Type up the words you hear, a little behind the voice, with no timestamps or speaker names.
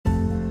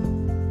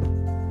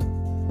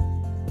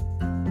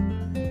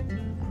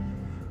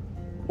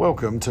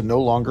Welcome to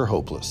No Longer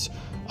Hopeless.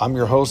 I'm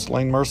your host,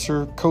 Lane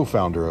Mercer,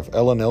 co-founder of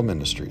L&L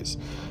Ministries.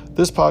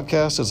 This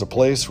podcast is a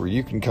place where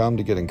you can come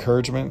to get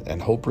encouragement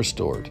and hope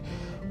restored.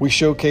 We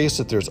showcase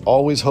that there's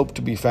always hope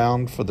to be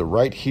found for the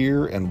right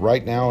here and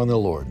right now in the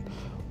Lord.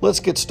 Let's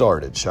get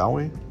started, shall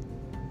we?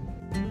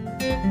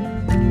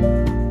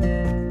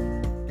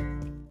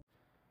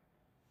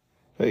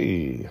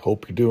 Hey,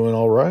 hope you're doing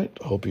all right.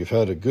 Hope you've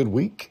had a good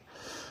week.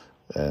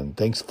 And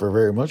thanks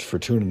very much for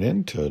tuning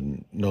in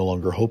to No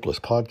Longer Hopeless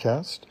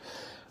podcast.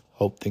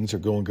 Hope things are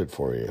going good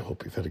for you.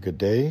 Hope you've had a good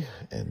day.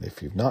 And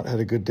if you've not had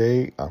a good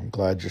day, I'm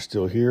glad you're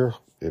still here.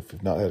 If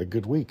you've not had a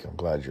good week, I'm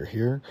glad you're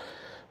here.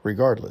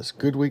 Regardless,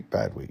 good week,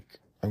 bad week,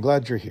 I'm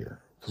glad you're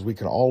here because we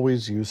can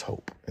always use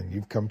hope, and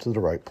you've come to the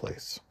right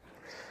place.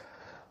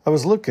 I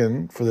was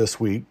looking for this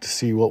week to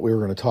see what we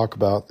were going to talk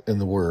about in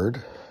the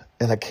Word,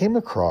 and I came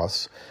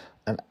across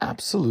an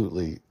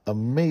absolutely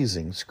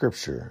amazing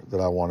scripture that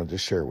I wanted to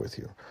share with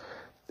you.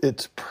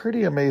 It's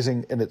pretty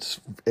amazing, and it's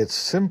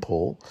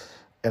simple,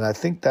 and I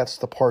think that's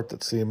the part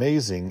that's the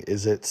amazing,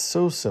 is it's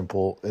so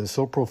simple and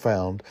so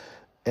profound,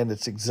 and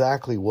it's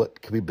exactly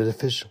what can be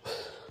beneficial.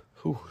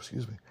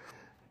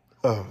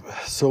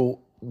 So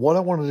what I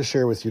wanted to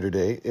share with you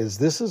today is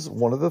this is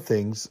one of the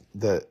things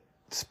that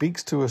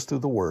speaks to us through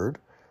the Word,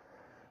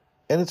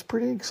 and it's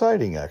pretty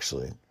exciting,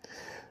 actually.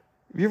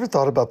 Have you ever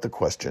thought about the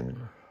question,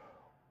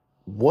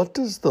 what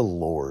does the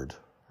Lord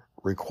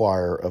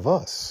require of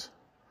us?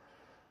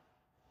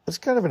 It's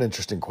kind of an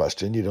interesting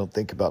question you don't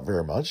think about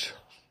very much.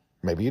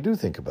 Maybe you do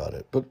think about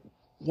it, but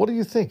what do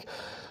you think?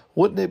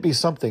 Wouldn't it be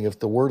something if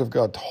the Word of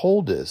God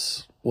told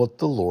us what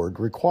the Lord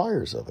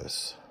requires of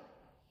us?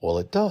 Well,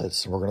 it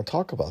does, and we're going to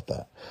talk about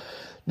that.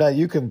 Now,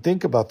 you can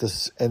think about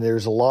this, and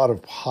there's a lot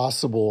of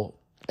possible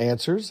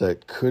answers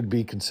that could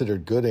be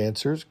considered good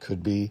answers,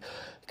 could be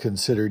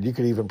considered, you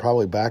could even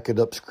probably back it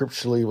up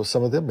scripturally with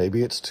some of them.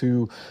 Maybe it's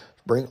to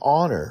bring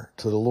honor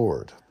to the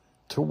Lord,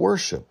 to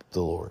worship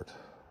the Lord.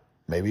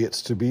 Maybe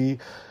it's to be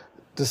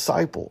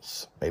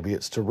disciples. Maybe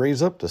it's to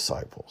raise up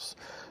disciples.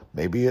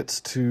 Maybe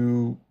it's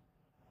to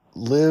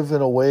live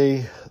in a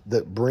way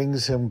that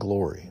brings him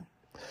glory.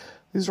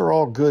 These are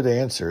all good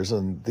answers,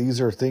 and these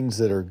are things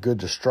that are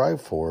good to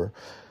strive for.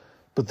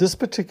 But this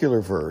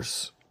particular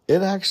verse,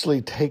 it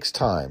actually takes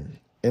time,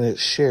 and it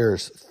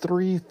shares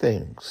 3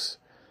 things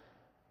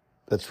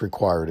that's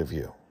required of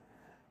you.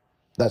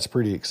 That's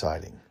pretty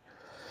exciting.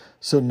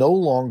 So no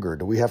longer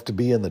do we have to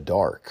be in the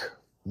dark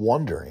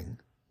wondering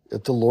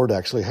if the Lord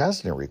actually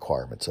has any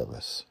requirements of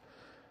us.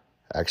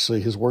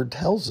 Actually, his word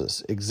tells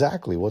us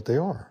exactly what they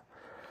are.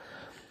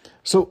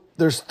 So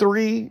there's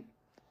 3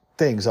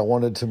 things I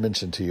wanted to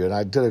mention to you, and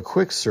I did a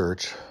quick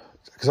search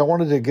because I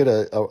wanted to get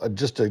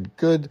just a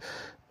good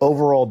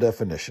overall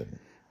definition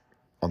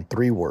on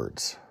 3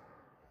 words.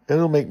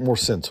 It'll make more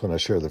sense when I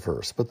share the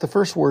verse. But the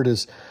first word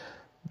is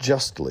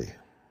justly,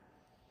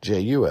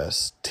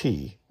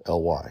 Justly.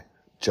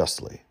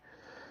 Justly.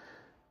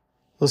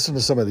 Listen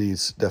to some of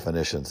these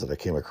definitions that I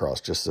came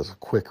across just as a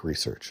quick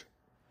research.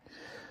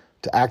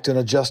 To act in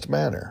a just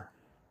manner,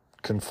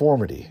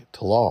 conformity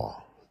to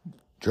law,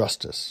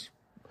 justice,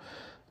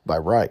 by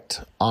right,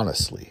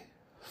 honestly,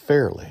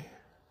 fairly,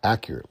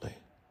 accurately.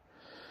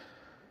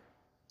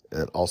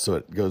 It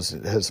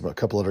has a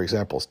couple other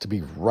examples. To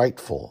be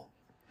rightful,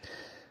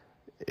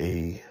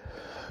 with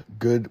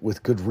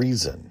good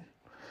reason,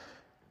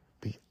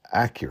 be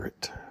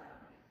accurate,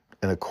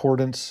 in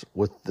accordance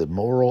with the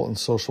moral and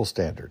social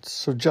standards.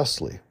 So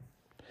justly.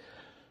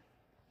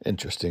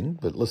 Interesting,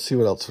 but let's see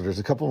what else. So there's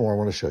a couple more I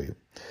want to show you.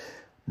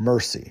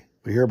 Mercy.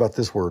 We hear about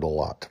this word a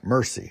lot.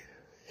 Mercy.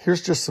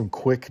 Here's just some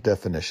quick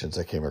definitions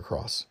I came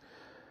across.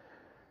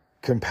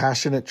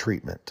 Compassionate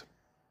treatment,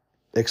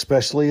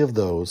 especially of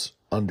those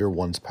under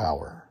one's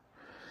power.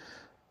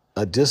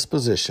 A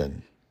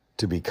disposition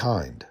to be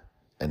kind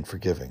and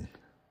forgiving.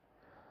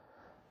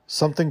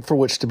 Something for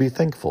which to be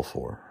thankful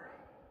for.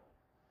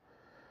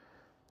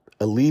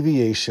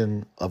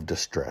 Alleviation of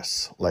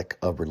distress, like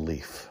a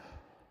relief.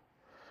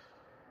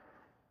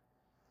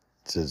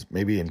 It says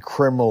maybe in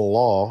criminal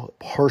law,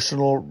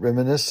 partial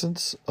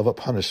reminiscence of a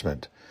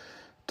punishment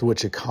to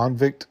which a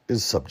convict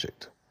is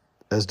subject,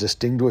 as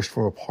distinguished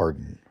from a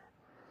pardon.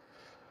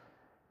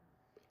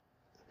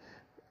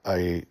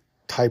 A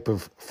type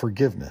of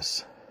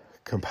forgiveness,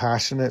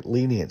 compassionate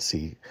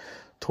leniency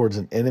towards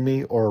an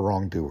enemy or a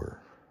wrongdoer.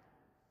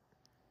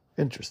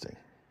 Interesting.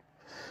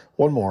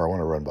 One more I want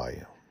to run by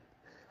you.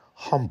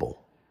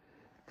 Humble.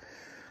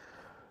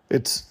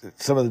 It's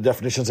some of the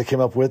definitions I came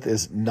up with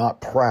is not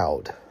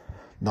proud,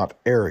 not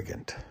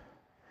arrogant.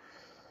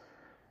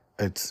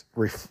 It's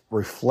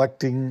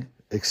reflecting,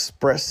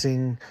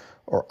 expressing,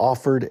 or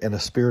offered in a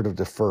spirit of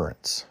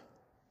deference,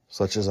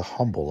 such as a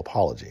humble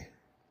apology.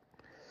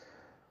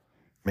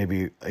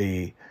 Maybe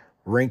a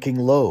ranking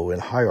low in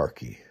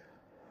hierarchy.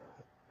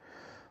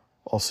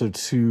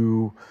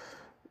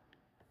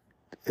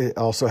 It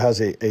also has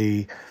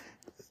a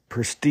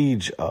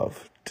prestige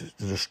of, to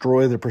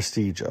destroy the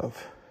prestige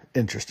of.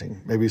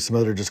 Interesting. Maybe some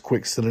other just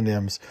quick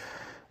synonyms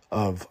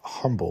of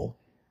humble,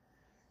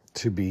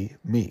 to be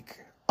meek,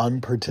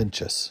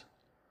 unpretentious,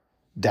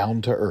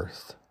 down to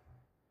earth,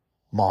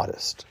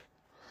 modest,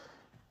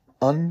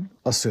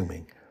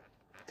 unassuming.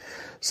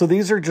 So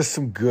these are just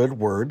some good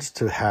words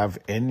to have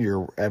in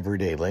your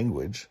everyday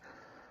language.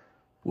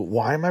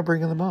 Why am I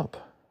bringing them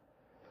up?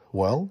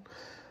 Well,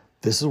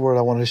 this is what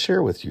I want to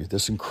share with you,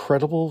 this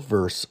incredible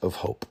verse of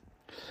hope.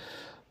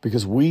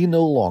 Because we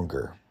no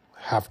longer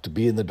have to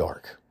be in the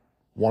dark,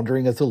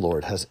 wondering if the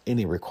Lord has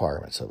any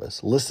requirements of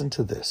us. Listen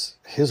to this.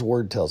 His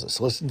word tells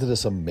us. Listen to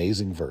this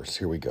amazing verse.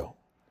 Here we go.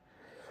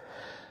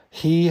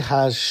 He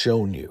has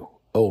shown you,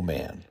 O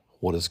man,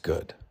 what is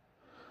good.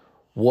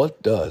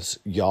 What does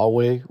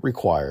Yahweh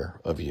require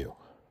of you?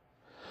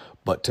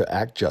 But to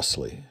act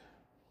justly,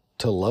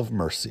 to love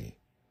mercy,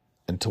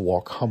 and to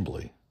walk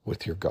humbly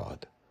with your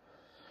God.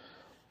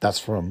 That's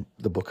from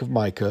the book of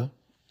Micah,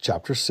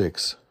 chapter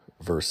 6,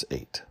 verse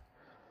 8.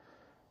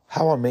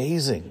 How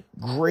amazing,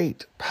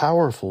 great,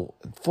 powerful,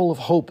 and full of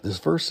hope this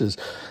verse is.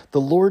 The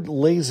Lord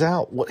lays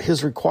out what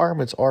his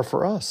requirements are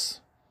for us.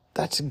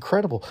 That's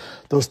incredible.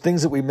 Those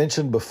things that we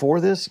mentioned before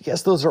this,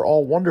 yes, those are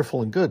all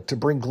wonderful and good. To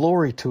bring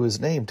glory to his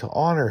name, to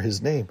honor his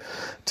name,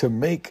 to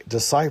make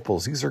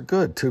disciples. These are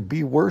good. To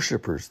be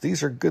worshipers.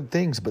 These are good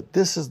things. But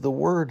this is the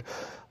word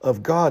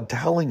of God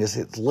telling us,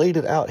 it's laid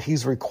it out.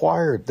 He's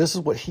required. This is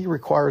what he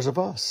requires of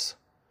us.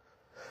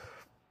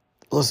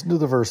 Listen to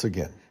the verse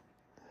again.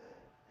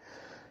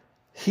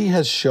 He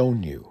has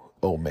shown you,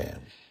 O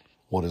man,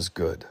 what is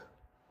good.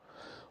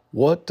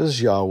 What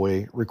does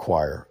Yahweh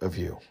require of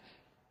you?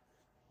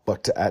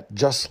 But to act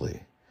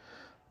justly,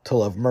 to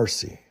love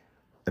mercy,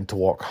 and to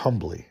walk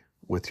humbly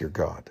with your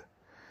God.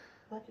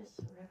 What is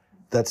the reference?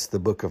 That's the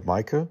book of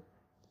Micah,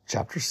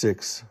 chapter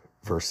 6,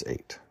 verse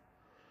 8.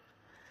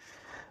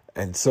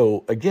 And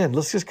so, again,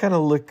 let's just kind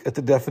of look at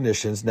the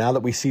definitions. Now that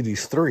we see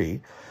these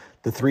three,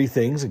 the three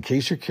things, in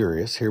case you're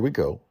curious, here we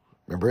go.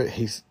 Remember,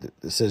 it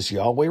says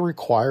Yahweh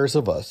requires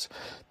of us,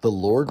 the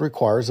Lord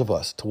requires of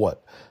us to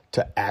what?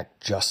 To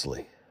act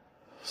justly.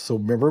 So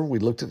remember, we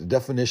looked at the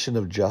definition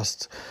of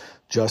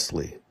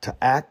justly, to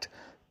act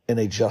in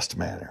a just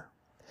manner,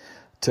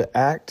 to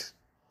act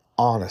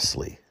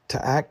honestly,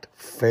 to act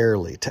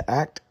fairly, to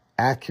act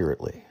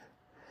accurately,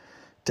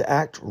 to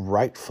act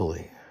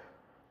rightfully.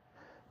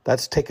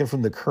 That's taken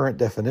from the current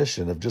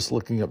definition of just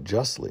looking up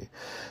justly.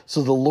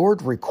 So the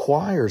Lord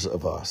requires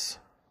of us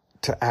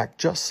to act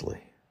justly.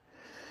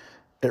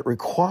 The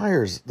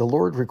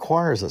Lord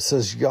requires, it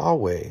says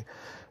Yahweh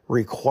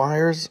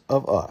requires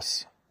of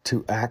us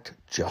to act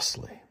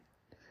justly.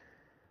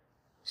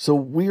 So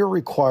we are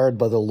required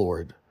by the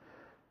Lord.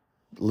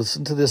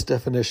 Listen to this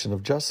definition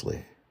of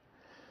justly.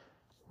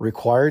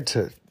 Required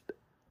to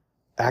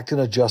act in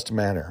a just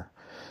manner,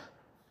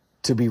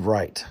 to be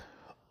right,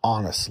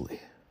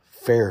 honestly,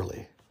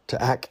 fairly,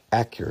 to act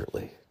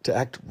accurately, to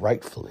act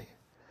rightfully.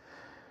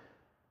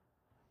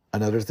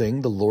 Another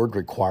thing the Lord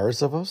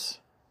requires of us,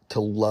 to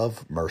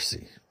love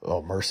mercy.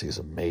 Oh, mercy is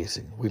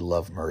amazing. We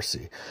love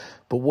mercy.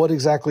 But what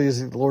exactly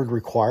is the Lord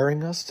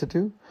requiring us to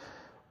do?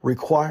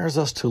 Requires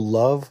us to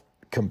love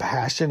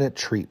compassionate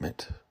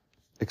treatment,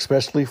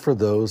 especially for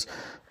those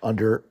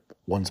under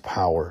one's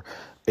power.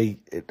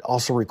 It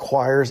also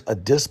requires a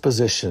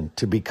disposition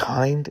to be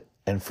kind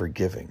and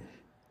forgiving,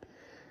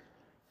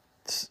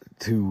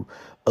 to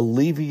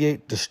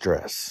alleviate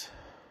distress,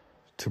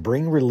 to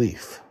bring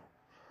relief.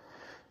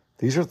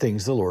 These are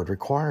things the Lord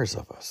requires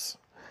of us.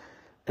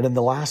 And then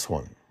the last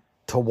one,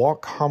 to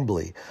walk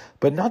humbly,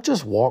 but not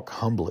just walk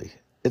humbly.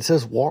 It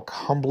says walk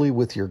humbly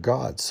with your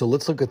God. So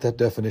let's look at that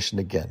definition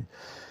again.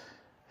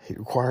 He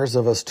requires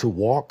of us to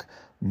walk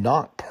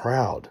not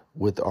proud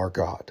with our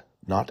God,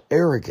 not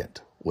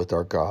arrogant with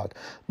our God,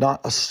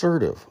 not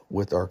assertive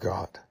with our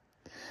God,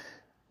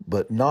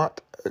 but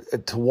not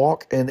to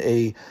walk in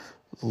a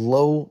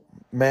low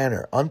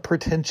manner,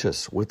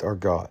 unpretentious with our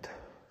God.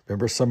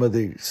 Remember some of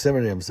the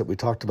synonyms that we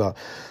talked about.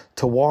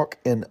 To walk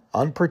in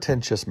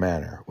unpretentious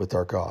manner with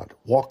our God.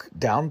 Walk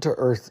down to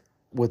earth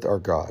with our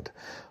God.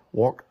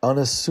 Walk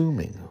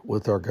unassuming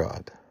with our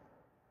God.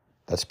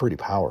 That's pretty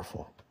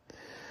powerful.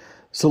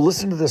 So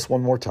listen to this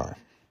one more time.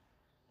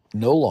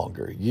 No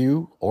longer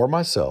you or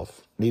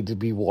myself need to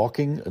be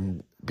walking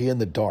and be in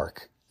the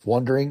dark,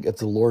 wondering if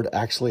the Lord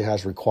actually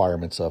has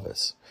requirements of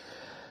us.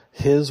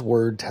 His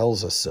word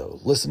tells us so.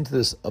 Listen to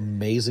this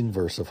amazing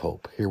verse of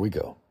hope. Here we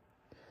go.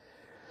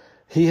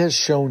 He has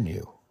shown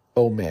you,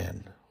 O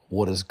man,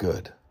 what is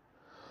good.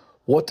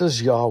 What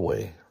does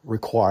Yahweh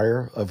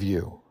require of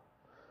you?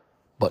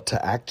 But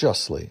to act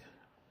justly,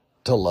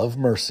 to love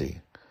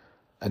mercy,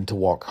 and to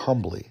walk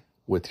humbly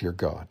with your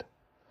God.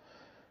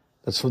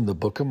 That's from the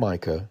book of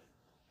Micah,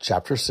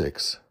 chapter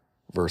 6,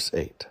 verse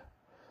 8.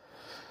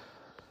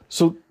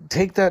 So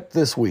take that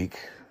this week.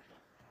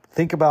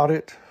 Think about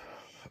it.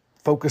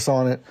 Focus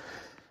on it.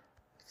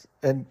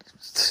 And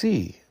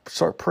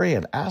start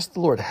praying. Ask the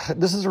Lord.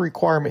 This is a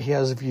requirement he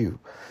has of you.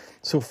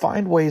 So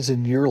find ways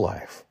in your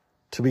life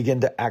to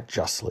begin to act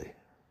justly,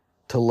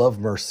 to love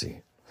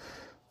mercy,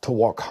 to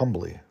walk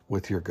humbly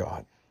with your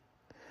God.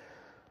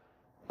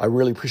 I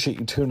really appreciate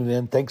you tuning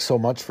in. Thanks so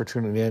much for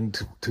tuning in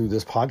to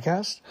this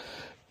podcast.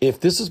 If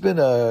this has been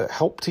a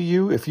help to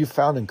you, if you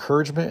found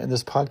encouragement in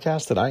this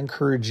podcast, then I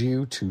encourage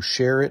you to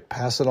share it,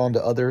 pass it on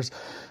to others.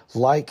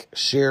 Like,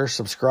 share,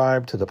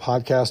 subscribe to the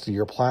podcast, to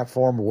your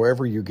platform,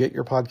 wherever you get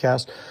your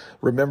podcast.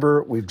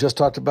 Remember, we've just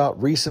talked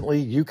about recently,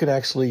 you can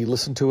actually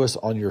listen to us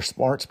on your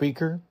smart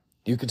speaker.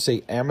 You can say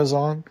you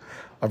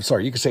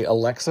can say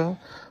Alexa,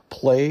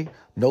 play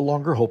No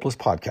Longer Hopeless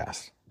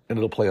podcast, and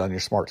it'll play on your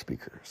smart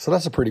speaker. So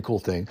that's a pretty cool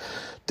thing.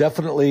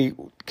 Definitely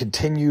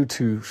continue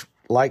to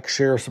like,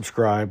 share,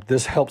 subscribe.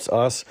 This helps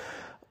us.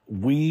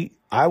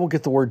 I will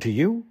get the word to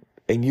you,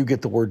 and you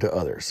get the word to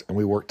others, and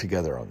we work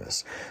together on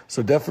this.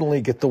 So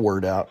definitely get the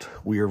word out.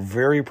 We are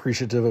very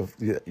appreciative of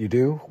you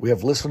do. We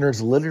have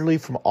listeners literally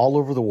from all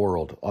over the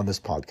world on this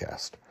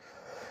podcast.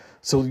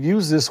 So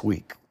use this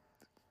week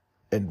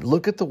and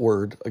look at the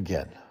word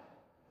again.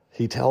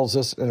 He tells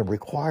us and it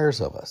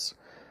requires of us.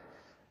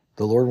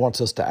 The Lord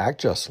wants us to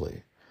act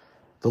justly.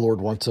 The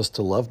Lord wants us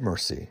to love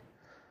mercy.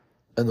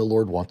 And the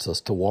Lord wants us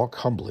to walk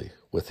humbly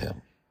with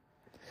him.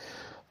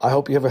 I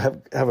hope you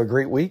have a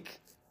great week,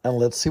 and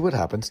let's see what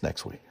happens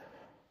next week.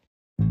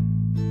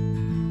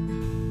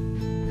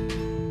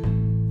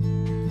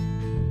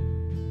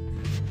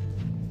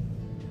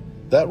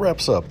 That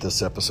wraps up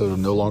this episode of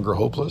No Longer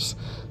Hopeless.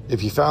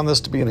 If you found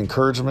this to be an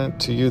encouragement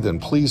to you, then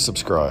please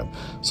subscribe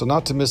so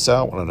not to miss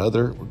out when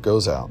another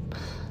goes out.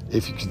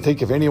 If you can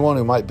think of anyone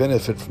who might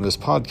benefit from this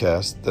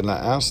podcast, then I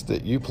ask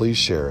that you please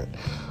share it.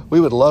 We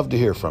would love to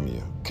hear from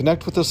you.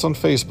 Connect with us on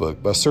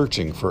Facebook by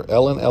searching for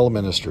L&L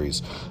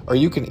Ministries, or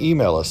you can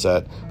email us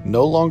at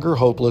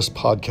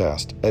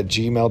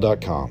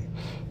nolongerhopelesspodcast@gmail.com.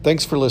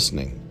 Thanks for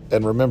listening.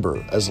 And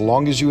remember, as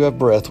long as you have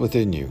breath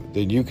within you,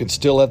 then you can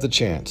still have the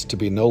chance to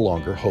be no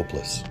longer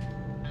hopeless.